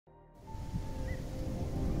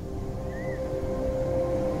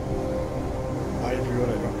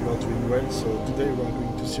So today we are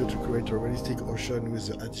going to see how to create a realistic ocean with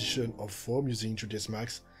the addition of foam using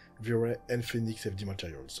 3dsmax, Vray and Phoenix FD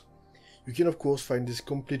materials. You can of course find this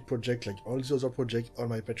complete project like all the other projects on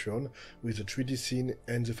my Patreon with the 3D scene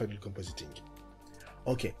and the final compositing.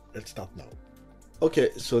 Okay, let's start now.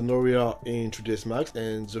 Okay, so now we are in 3dsmax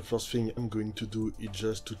and the first thing I'm going to do is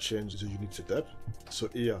just to change the unit setup. So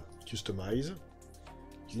here, customize,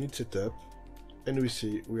 unit setup, and we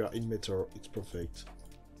see we are in meter, it's perfect.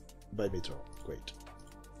 By meter, great.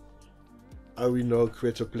 I will now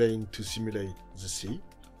create a plane to simulate the sea,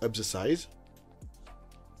 up the size,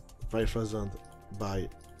 5000 by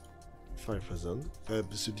 5000, up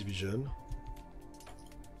the subdivision,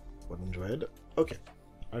 100, okay.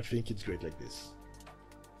 I think it's great like this.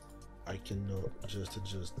 I can now just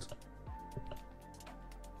adjust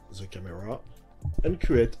the camera and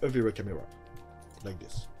create a Vray camera, like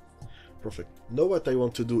this. Perfect. Now what I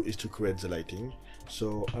want to do is to create the lighting.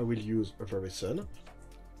 So I will use a Vray sun,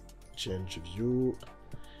 change view,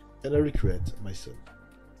 and I will create my sun.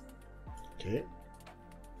 Okay.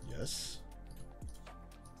 Yes.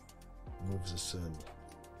 Move the sun.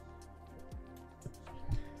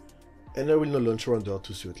 And I will now launch a render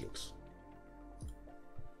to see how it looks.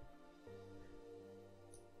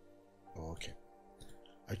 Okay.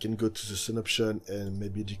 I can go to the sun option and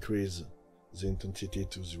maybe decrease the intensity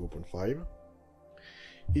to 0.5.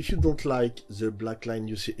 If you don't like the black line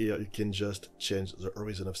you see here, you can just change the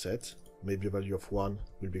horizon offset. Maybe a value of 1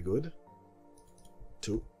 will be good.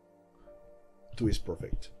 2 is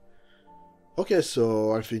perfect. Okay,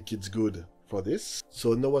 so I think it's good for this.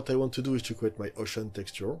 So now what I want to do is to create my ocean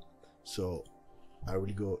texture. So I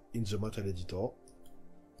will go in the material editor,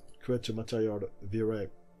 create a material Vray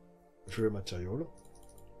material,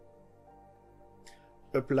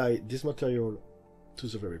 apply this material to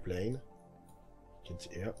the Vray plane. You can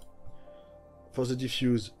see here. For the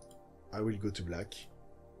diffuse, I will go to black,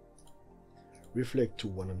 reflect to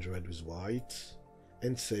 100 with white,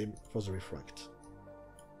 and same for the refract.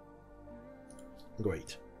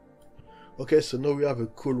 Great. Okay, so now we have a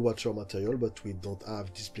cool water material, but we don't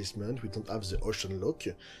have displacement, we don't have the ocean look.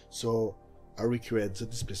 So I recreate the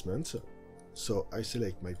displacement. So I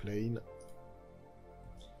select my plane,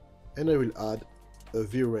 and I will add a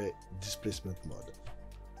Vray displacement mode.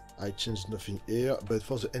 I change nothing here, but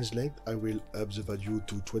for the edge length I will up the value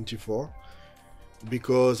to 24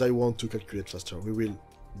 because I want to calculate faster. We will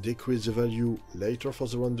decrease the value later for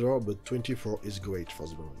the render, but 24 is great for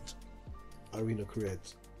the moment. I will now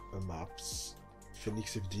create a maps,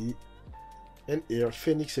 Phoenix FD, and here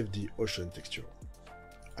Phoenix FD ocean texture.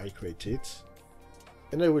 I create it,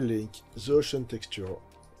 and I will link the ocean texture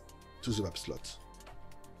to the map slot.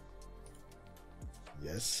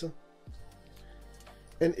 Yes.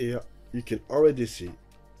 And here you can already see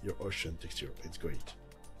your ocean texture. It's great.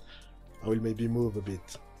 I will maybe move a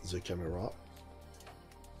bit the camera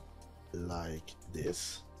like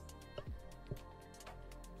this.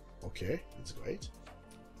 Okay, it's great.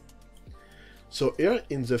 So here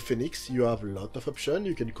in the Phoenix you have a lot of options.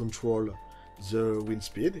 You can control the wind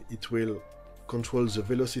speed. It will control the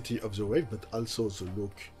velocity of the wave, but also the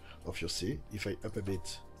look of your sea. If I up a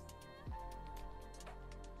bit,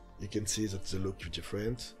 you can see that the look is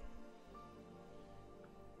different.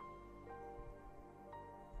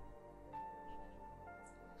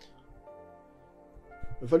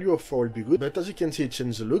 A value of 4 will be good, but as you can see it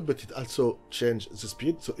changes the look, but it also changes the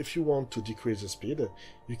speed. So if you want to decrease the speed,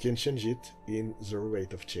 you can change it in the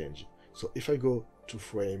rate of change. So if I go to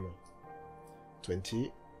frame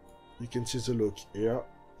 20, you can see the look here,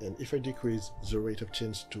 and if I decrease the rate of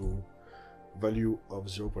change to value of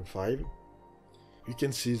 0.5, you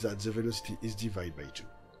can see that the velocity is divided by 2.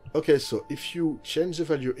 Okay, so if you change the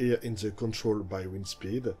value here in the control by wind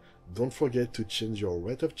speed, don't forget to change your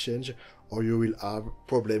rate of change or you will have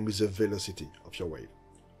problem with the velocity of your wave.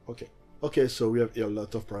 Okay, so we have here a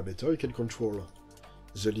lot of parameters. You can control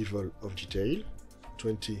the level of detail.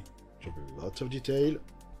 20 to have a lot of detail.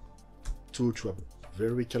 2 to have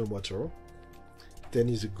very calm water. 10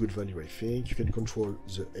 is a good value, I think. You can control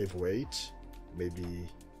the wave weight. Maybe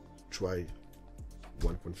try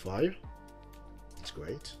 1.5. It's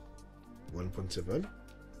great. 1.7.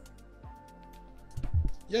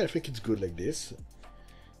 Yeah, I think it's good like this.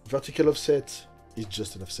 Vertical offset is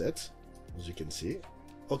just an offset, as you can see.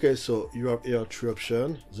 Okay, so you have here 3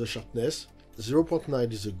 options. The sharpness,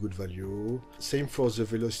 0.9 is a good value. Same for the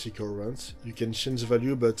velocity current. You can change the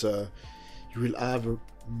value, but you will have a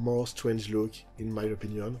more strange look, in my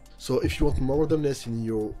opinion. So if you want more randomness in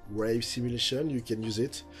your wave simulation, you can use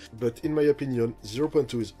it. But in my opinion,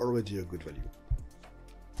 0.2 is already a good value.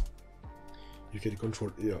 You can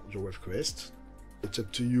control here your wave crest. It's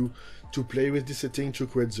up to you to play with this setting to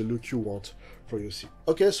create the look you want for your scene.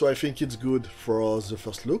 Okay, so I think it's good for the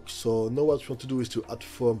first look. So now what we want to do is to add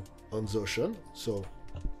foam on the ocean. So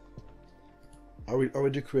I will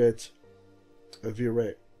already create a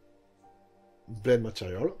Vray blend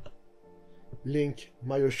material, link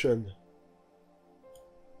my ocean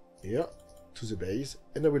here to the base,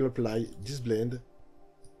 and I will apply this blend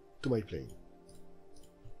to my plane.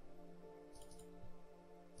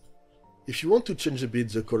 If you want to change a bit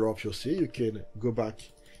the color of your sea, you can go back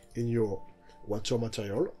in your water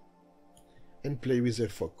material and play with a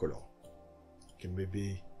fog color. You can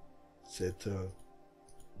maybe set a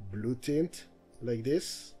blue tint like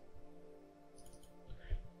this,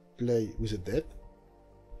 play with a depth,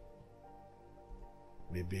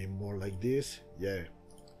 maybe more like this. Yeah,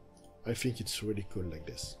 I think it's really cool like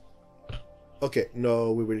this. Okay,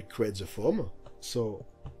 now we will create the foam. So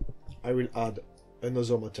I will add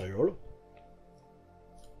another material,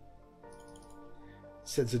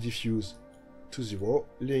 set the diffuse to 0,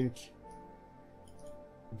 link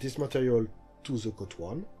this material to the coat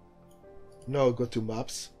 1. Now go to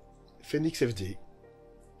Maps, Phoenix FD,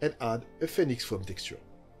 and add a Phoenix foam texture.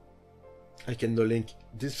 I can now link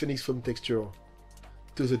this Phoenix foam texture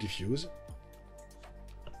to the diffuse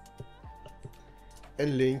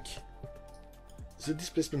and link the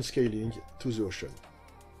displacement scaling to the ocean.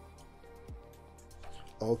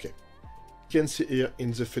 Okay. You can see here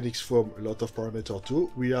in the Phoenix foam a lot of parameter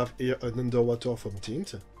too. We have here an underwater foam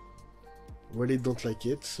tint. Really don't like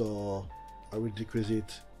it, so I will decrease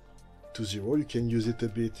it to 0. You can use it a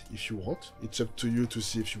bit if you want. It's up to you to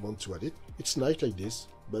see if you want to add it. It's nice like this,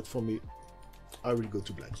 but for me, I will go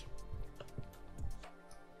to black.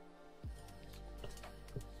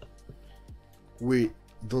 We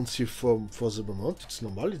don't see foam for the moment. It's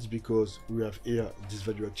normal. It's because we have here this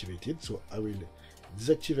value activated. So I will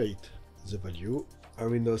deactivate the value. I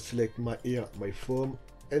will now select my foam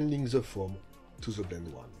and link the foam to the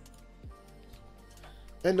blend 1.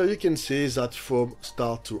 And now you can see that foam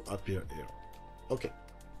start to appear here. Okay,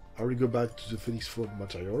 I will go back to the Phoenix foam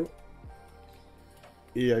material.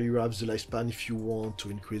 Here you have the lifespan if you want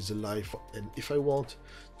to increase the life, and if I want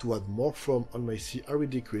to add more foam on my sea, I will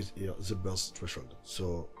decrease here the burst threshold.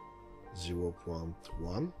 So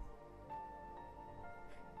 0.1.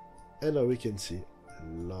 And now we can see a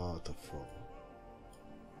lot of foam.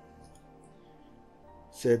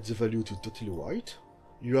 Set the value to totally white.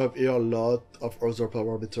 You have here a lot of other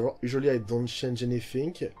parameters. Usually I don't change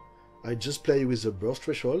anything. I just play with the burst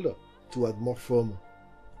threshold to add more foam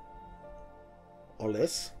or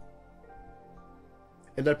less.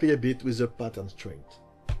 And I play a bit with the pattern strength.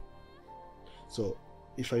 So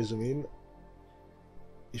if I zoom in,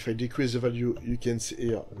 if I decrease the value, you can see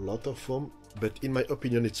here a lot of foam. But in my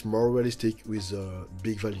opinion, it's more realistic with a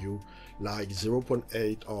big value like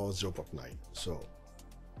 0.8 or 0.9. So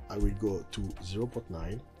I will go to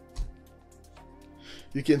 0.9.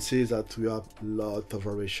 You can see that we have a lot of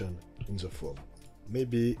variation in the foam.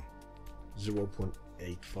 Maybe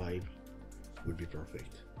 0.85 would be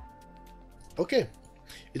perfect. Okay,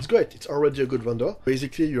 it's great. It's already a good render.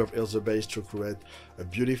 Basically, you have here the base to create a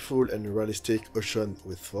beautiful and realistic ocean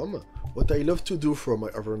with foam. What I love to do for my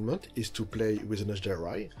environment is to play with an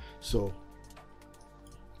HDRI. So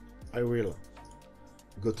I will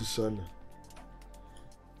go to sun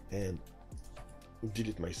and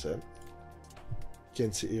delete my sun. You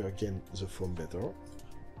can see here again the foam better.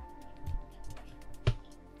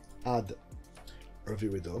 Add a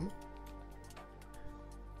Vray dome.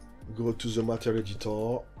 Go to the material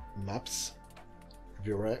editor, maps,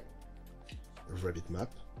 Vray, bitmap.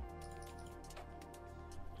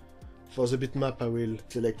 For the bitmap, I will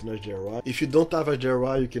select an HDRI. If you don't have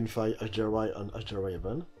HDRI, you can find HDRI on HDRI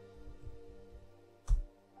event.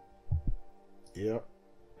 Here,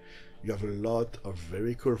 you have a lot of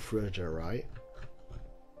very cool free HDRI.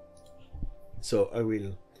 So I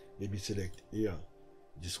will maybe select here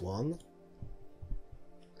this one.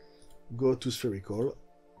 Go to spherical,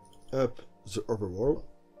 up the overall,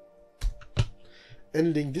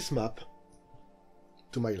 and link this map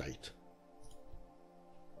to my light.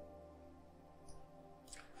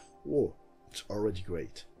 Whoa, it's already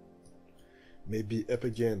great. Maybe up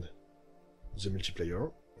again the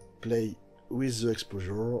multiplayer, play with the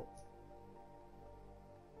exposure,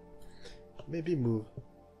 maybe move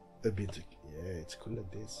a bit. Yeah, it's cool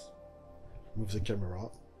like this. Move the camera.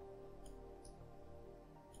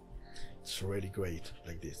 It's really great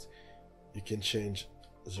like this. You can change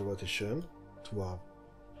the rotation to have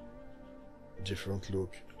a different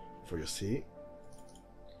look for your sea.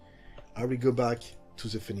 I will go back to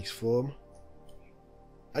the Phoenix foam.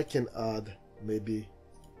 I can add maybe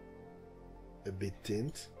a bit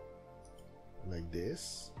tint, like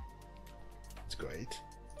this. It's great.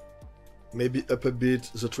 Maybe up a bit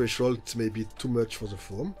the threshold, it's maybe too much for the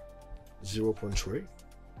foam. 0.3.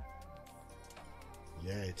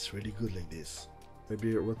 Yeah, it's really good like this.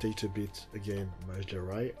 Maybe rotate a bit again, my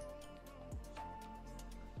HDRI.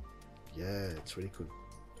 Yeah, it's really cool.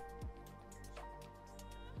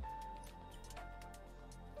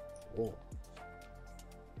 Whoa.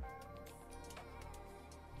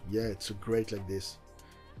 Yeah, it's so great like this.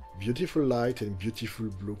 Beautiful light and beautiful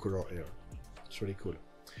blue color here. It's really cool.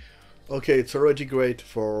 Okay, it's already great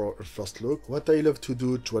for a first look. What I love to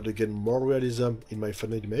do to add again more realism in my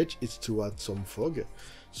final image is to add some fog.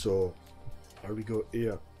 So I will go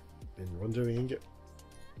here in rendering,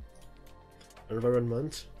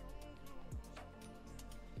 environment,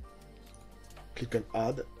 click on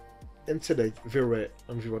add, and select Vray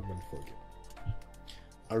environment fog.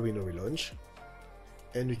 I will now relaunch,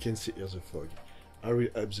 and you can see here the fog. I will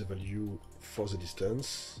up the value for the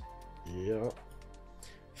distance here.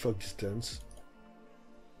 Fog distance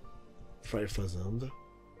 5000,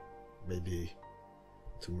 maybe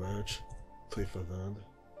too much, 3000,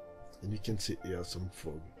 and you can see here some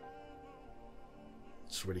fog.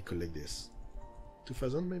 It's really cool like this.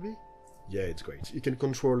 2000 maybe? Yeah, it's great. You can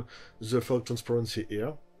control the fog transparency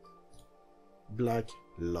here. Black,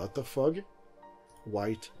 lot of fog.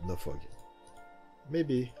 White, no fog.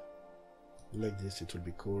 Maybe like this it will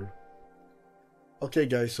be cool. Okay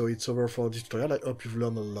guys, so it's over for this tutorial. I hope you've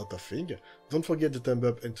learned a lot of things. Don't forget to thumb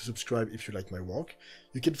up and to subscribe if you like my work.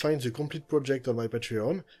 You can find the complete project on my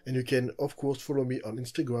Patreon, and you can of course follow me on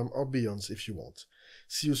Instagram or Beyond if you want.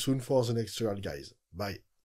 See you soon for the next tutorial guys. Bye.